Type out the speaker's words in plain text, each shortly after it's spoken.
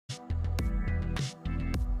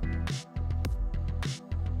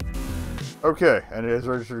Okay, and it is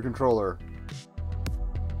registered controller.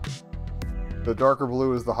 The darker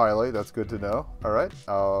blue is the highlight. That's good to know. All right.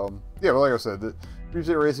 Yeah, well, like I said, the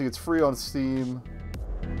Dreamstate Racing, it's free on Steam.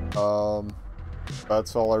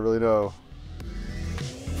 That's all I really know.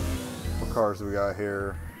 What cars do we got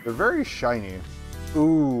here? They're very shiny.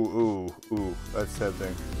 Ooh. That's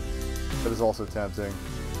tempting. That is also tempting.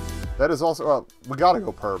 That is also... Well, we gotta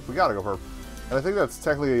go perp. And I think that's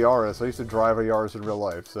technically a Yaris. I used to drive a Yaris in real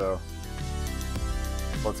life, so...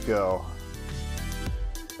 Let's go.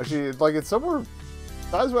 Actually, like, it's somewhere...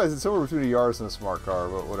 Size-wise, it's somewhere between a Yaris and a smart car,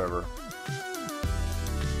 but whatever.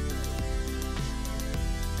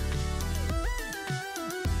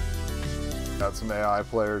 Got some AI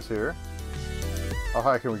players here. How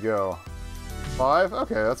high can we go? 5?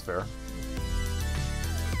 Okay, that's fair.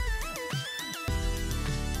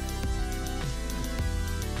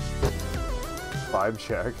 Vibe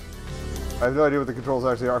check. I have no idea what the controls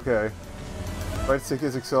actually are. Okay. Right stick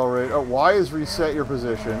is accelerate. Oh, Y is reset your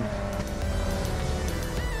position.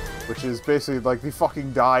 Which is basically like the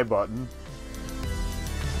fucking die button.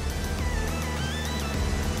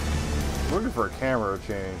 I'm looking for a camera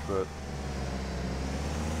change, but...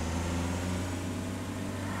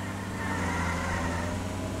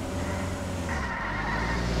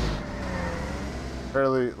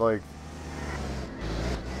 Apparently, like...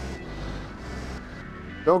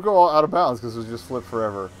 Don't go out of bounds, because it'll just flip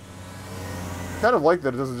forever. Kind of like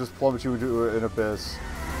that it doesn't just plummet you into an abyss.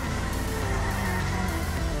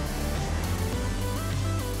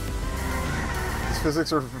 These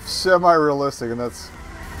physics are semi-realistic, and that's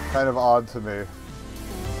kind of odd to me.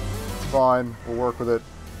 It's fine, we'll work with it.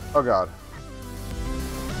 Oh god.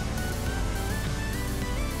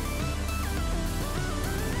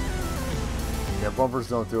 Yeah, bumpers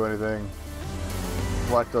don't do anything.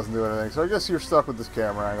 Black doesn't do anything, so I guess you're stuck with this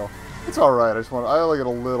camera angle. It's alright, I like it a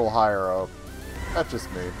little higher up. That's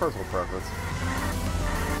just me, personal preference.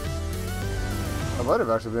 I might have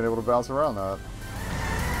actually been able to bounce around that.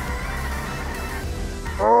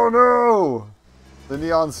 Oh no! The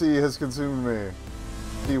neon sea has consumed me.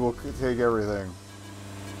 He will take everything.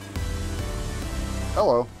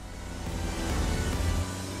 Hello.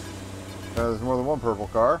 There's more than one purple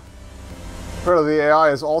car. Apparently the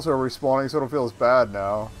AI is also respawning, so it'll feel as bad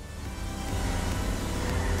now.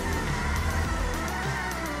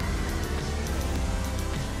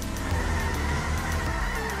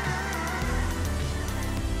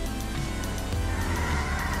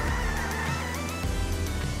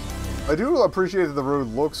 I do appreciate that the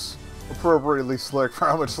road looks appropriately slick for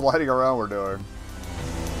how much sliding around we're doing.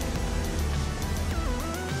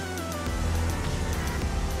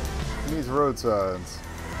 It needs road signs.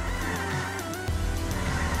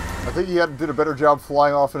 I think he did a better job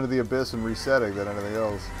flying off into the abyss and resetting than anything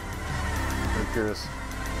else. I'm curious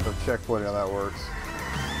if checkpointing on that works.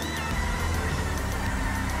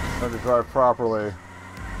 Trying to drive properly.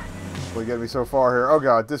 Will get me so far here. Oh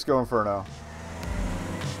god, Disco Inferno.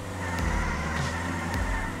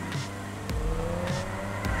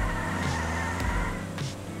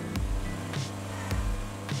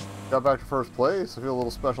 Got back to first place. I feel a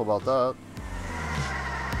little special about that.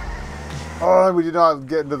 Oh, we did not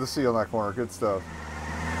get into the sea on that corner. Good stuff.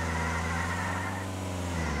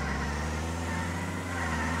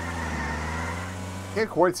 Can't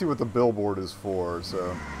quite see what the billboard is for,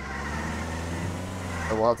 so...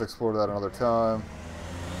 We'll have to explore that another time.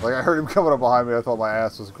 Like, I heard him coming up behind me. I thought my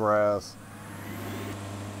ass was grass.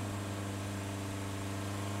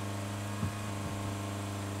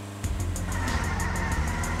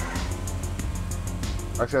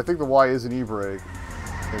 Actually, I think the Y is an E-brake.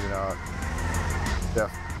 Maybe not.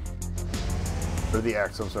 Def. Or the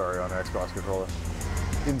X, I'm sorry, on an Xbox controller.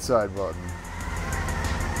 Inside button.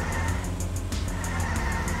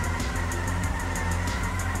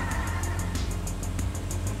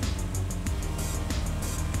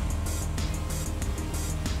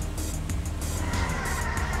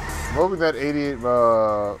 I'm hoping that 88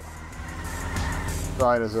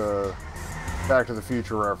 sign is a Back to the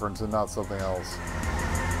Future reference and not something else.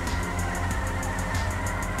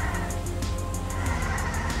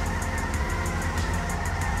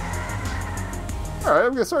 Alright,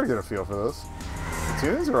 I'm starting to get a feel for this. The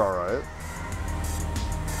tunes are alright.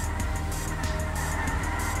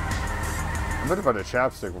 I meant to find a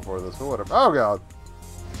chapstick before this, but whatever. Oh god.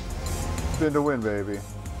 Spin to win, baby.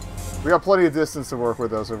 We got plenty of distance to work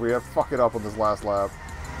with, though, so if we have to fuck it up on this last lap.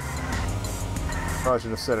 Probably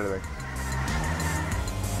shouldn't have said anything.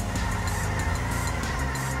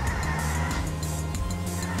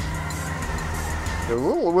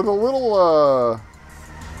 With a little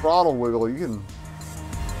throttle wiggle, you can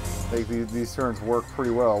make these turns work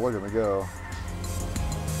pretty well. Look at me go.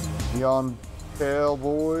 Neon Pale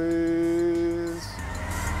boys.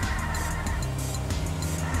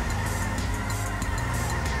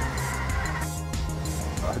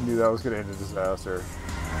 I knew that was going to end in disaster.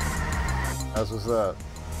 As was that.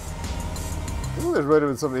 I think there's might have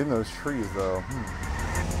been something in those trees, though.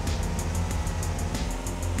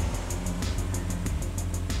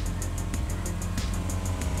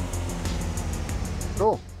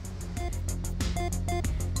 Cool.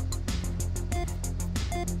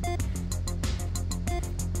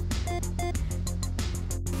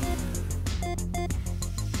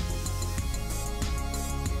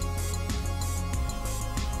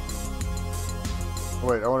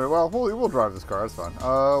 Wait, I wonder. Well, we'll drive this car. That's fine.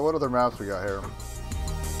 What other maps we got here?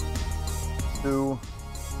 2.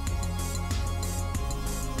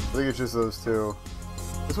 I think it's just those 2.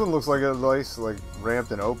 This one looks like a nice, like,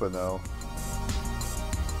 ramped and open, though.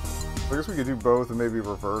 I guess we could do both and maybe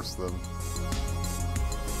reverse them.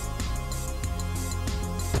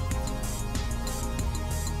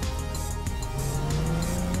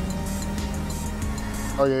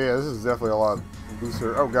 Oh yeah, this is definitely a lot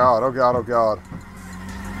looser. Oh god, oh god, oh god.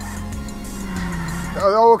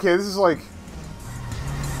 Oh, okay, this is like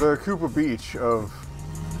the Koopa Beach of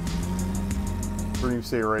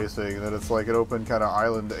Dreamstate Racing, and then it's like an open kind of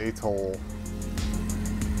island atoll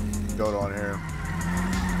going on here.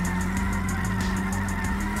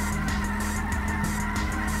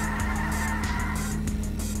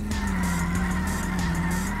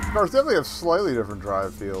 Cars definitely have slightly different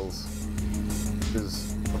drive feels, which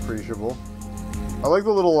is appreciable. I like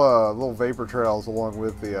the little vapor trails along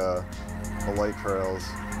with the light trails.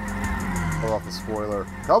 Cut off the spoiler.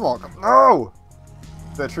 Come on, no!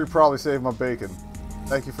 That tree probably saved my bacon.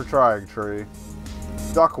 Thank you for trying, tree.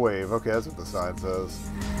 Duck wave. Okay, that's what the sign says.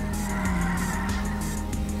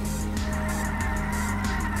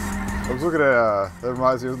 I was looking at, that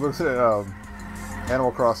reminds me, I was looking at,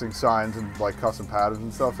 Animal Crossing signs and like custom patterns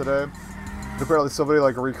and stuff today. And apparently somebody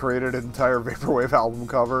like recreated an entire Vaporwave album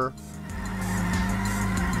cover.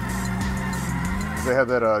 They had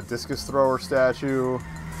that discus thrower statue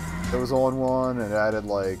that was on one and added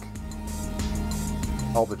like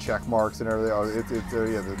all the check marks and everything. Oh,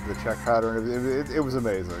 yeah, the check pattern. It was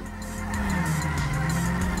amazing.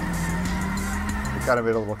 They kind of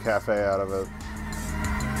made a little cafe out of it.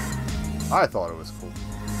 I thought it was cool.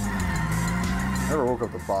 Never woke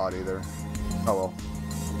up the bot either. Oh well.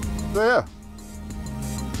 So yeah.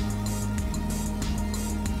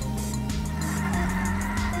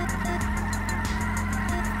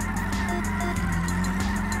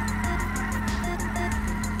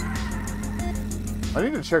 I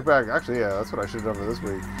need to check back. Actually, yeah, that's what I should have done for this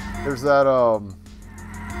week. There's that,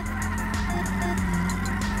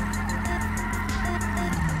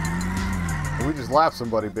 we just lapped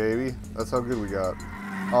somebody, baby. That's how good we got.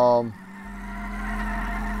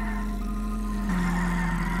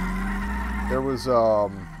 There was, I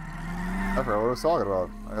forgot what I was talking about.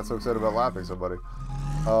 I got so excited about lapping somebody.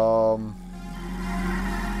 Oh,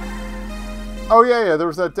 yeah, there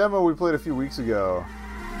was that demo we played a few weeks ago.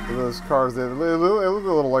 Those cars, they look a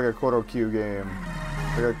little like a Koto-Q game.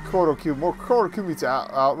 Like a Koto-Q, more Koto-Q meets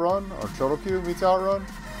Outrun, or Choto-Q meets Outrun.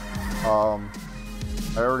 I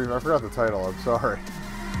forgot the title, I'm sorry.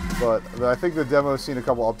 But I think the demo's seen a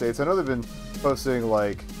couple updates. I know they've been posting,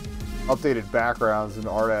 like, updated backgrounds and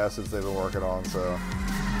art assets they've been working on, so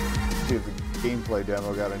see if the gameplay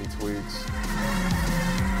demo got any tweaks.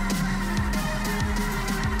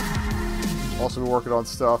 Also been working on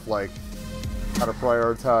stuff like how to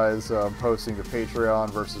prioritize posting to Patreon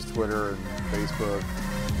versus Twitter and Facebook.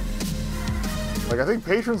 Like, I think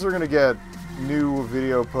patrons are going to get new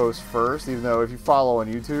video posts first, even though if you follow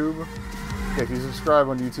on YouTube, yeah, if you subscribe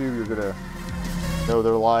on YouTube, you're going to know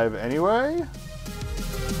they're live anyway.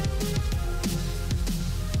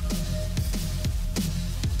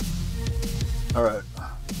 Alright.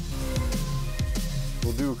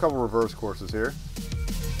 We'll do a couple reverse courses here.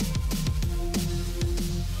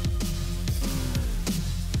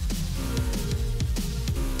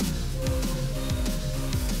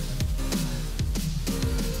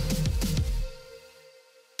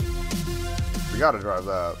 We gotta drive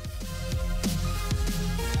that.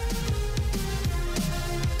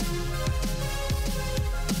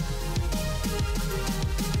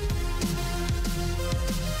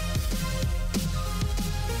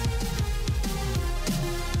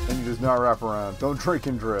 Does not wrap around. Don't drink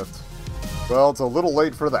and drift. Well, it's a little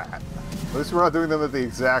late for that. At least we're not doing them at the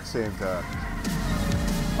exact same time.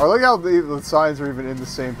 I like how the signs are even in the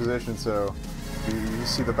same position, so you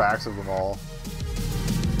see the backs of them all.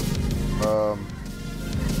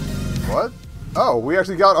 What? Oh, we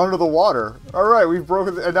actually got under the water. Alright, we've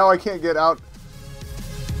broken... And now I can't get out.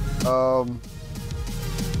 I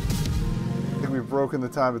think we've broken the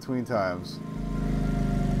time between times.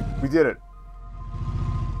 We did it.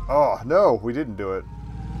 Oh, no, we didn't do it.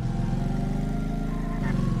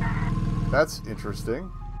 That's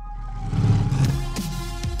interesting.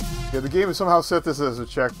 Yeah, the game has somehow set this as a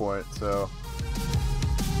checkpoint, so...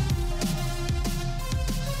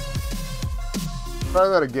 Try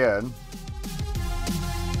that again.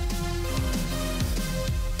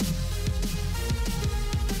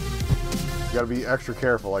 You gotta be extra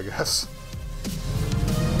careful, I guess.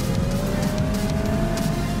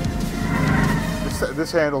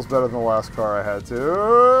 This handles better than the last car I had to.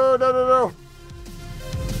 Oh, no, no, no!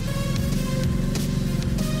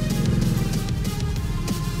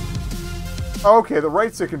 Okay, the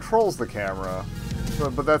right stick controls the camera.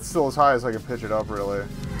 But that's still as high as I can pitch it up, really.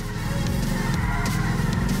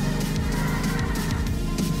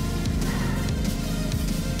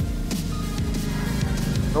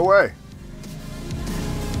 No way.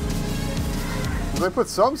 They put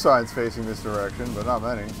some signs facing this direction, but not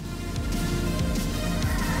many.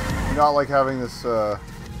 Not like having this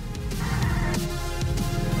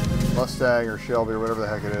Mustang or Shelby or whatever the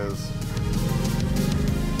heck it is.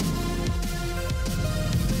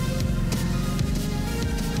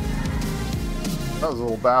 That was a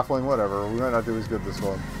little baffling, whatever. We might not do as good this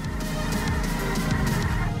one.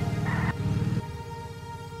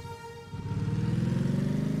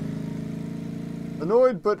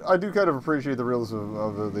 Annoyed, but I do kind of appreciate the realism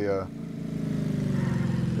of it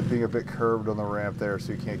being a bit curved on the ramp there,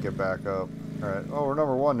 so you can't get back up. Alright, oh, we're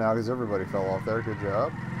number one now because everybody fell off there. Good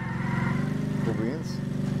job. Cool beans.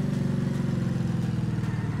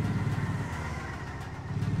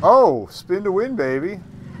 Oh, spin to win, baby.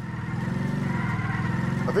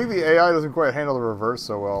 I think the AI doesn't quite handle the reverse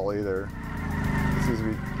so well either. It seems to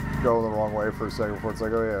be going the wrong way for a second before it's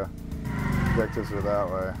like, oh yeah, objectives are that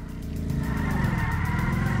way.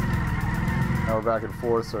 Now we're back and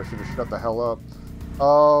forth, so I should have shut the hell up.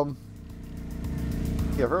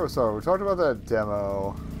 Yeah, very sorry. We talked about that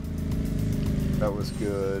demo. That was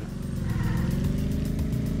good.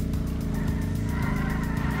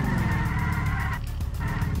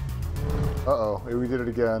 Uh-oh, maybe we did it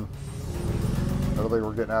again. I don't think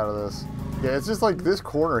we're getting out of this. Yeah, it's just like this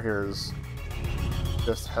corner here is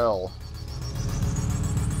just hell.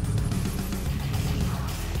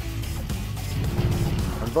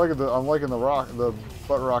 I'm liking the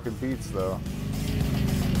butt rocking beats though.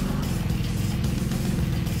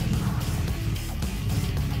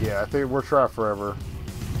 Yeah, I think we're trapped forever.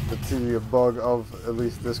 It's the bug of at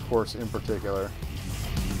least this course in particular.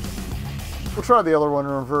 We'll try the other one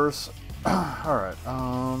in reverse. Alright,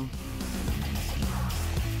 I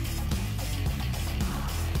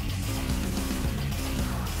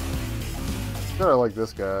like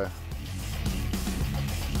this guy.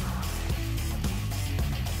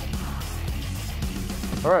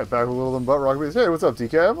 Alright, back with a little butt rock beats. Hey, what's up,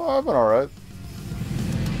 DK? I've been alright.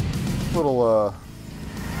 Little,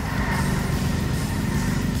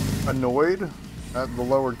 annoyed at the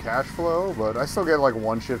lowered cash flow, but I still get like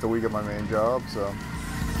one shift a week at my main job, so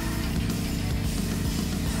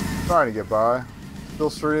trying to get by.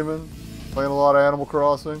 Still streaming, playing a lot of Animal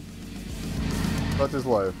Crossing. Such is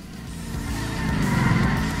life.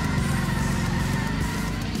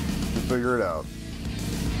 We'll figure it out.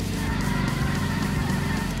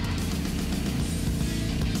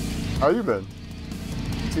 How you been?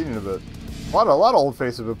 Seen you in a bit. A lot of old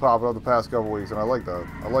faces have been popping up the past couple weeks, and I like that.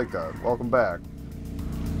 I like that. Welcome back.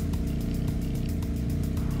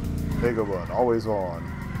 Dago Bun, always on.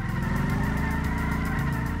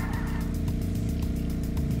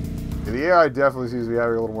 Yeah, the AI definitely seems to be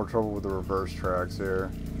having a little more trouble with the reverse tracks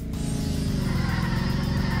here.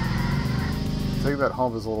 I think that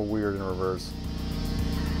hump is a little weird in reverse.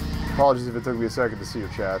 Apologies if it took me a second to see your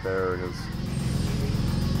chat there, because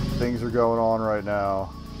things are going on right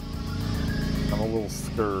now. I'm a little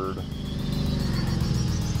scared.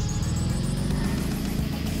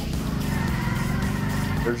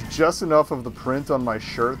 There's just enough of the print on my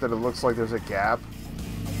shirt that it looks like there's a gap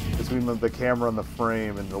between the camera and the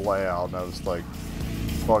frame and the layout, and I was like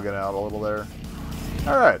bugging out a little there.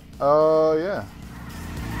 Alright, yeah.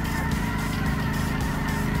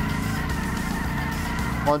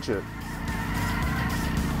 Punch it.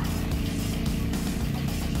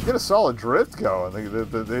 Get a solid drift going.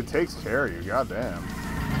 It takes care of you. Goddamn.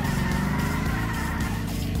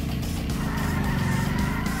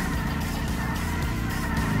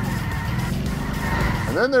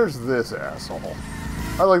 And then there's this asshole.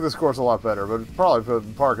 I like this course a lot better, but probably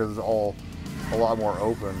in part because it's all a lot more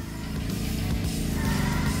open.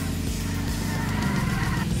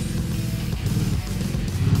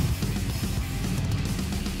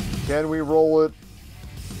 Can we roll it?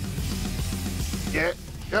 Yeah.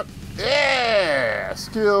 Yep. Yeah!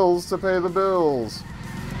 Skills to pay the bills.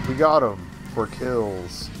 We got him for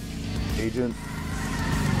kills. Agent.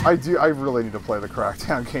 I really need to play the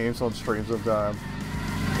Crackdown games on stream sometime.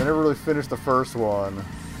 I never really finished the first one.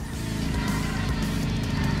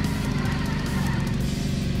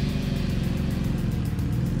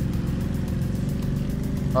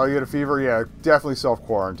 Oh, you had a fever? Yeah, definitely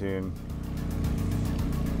self-quarantine.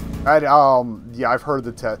 And, yeah, I've heard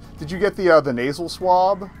the test. Did you get the nasal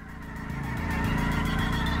swab?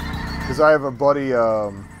 Because I have a buddy,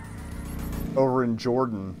 over in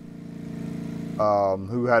Jordan,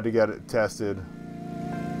 who had to get it tested.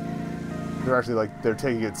 They're actually, like, they're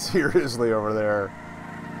taking it seriously over there.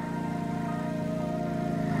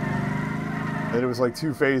 And it was, like,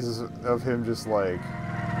 2 phases of him just, like,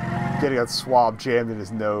 getting that swab jammed in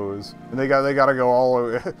his nose. And they gotta go all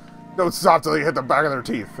over. Don't stop till you hit the back of their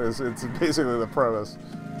teeth. It's basically the premise.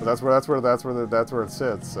 But that's where it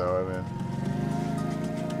sits, so, I mean.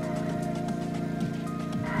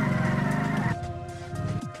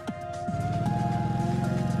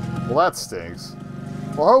 Well, that stinks.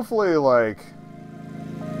 Well, hopefully, like,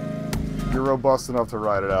 you're robust enough to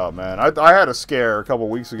ride it out, man. I had a scare a couple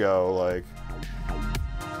weeks ago, like,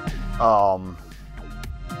 I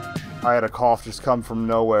had a cough just come from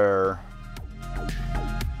nowhere.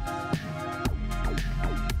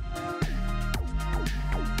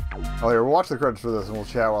 Oh, here, we'll watch the credits for this and we'll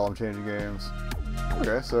chat while I'm changing games.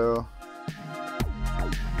 Okay, so,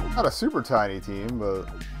 not a super tiny team, but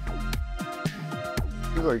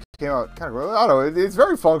seems like it came out kind of, I don't know, it's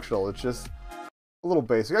very functional. It's just a little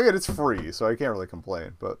basic. Again, it's free, so I can't really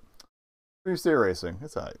complain, but Dreamstate Racing,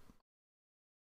 it's alright.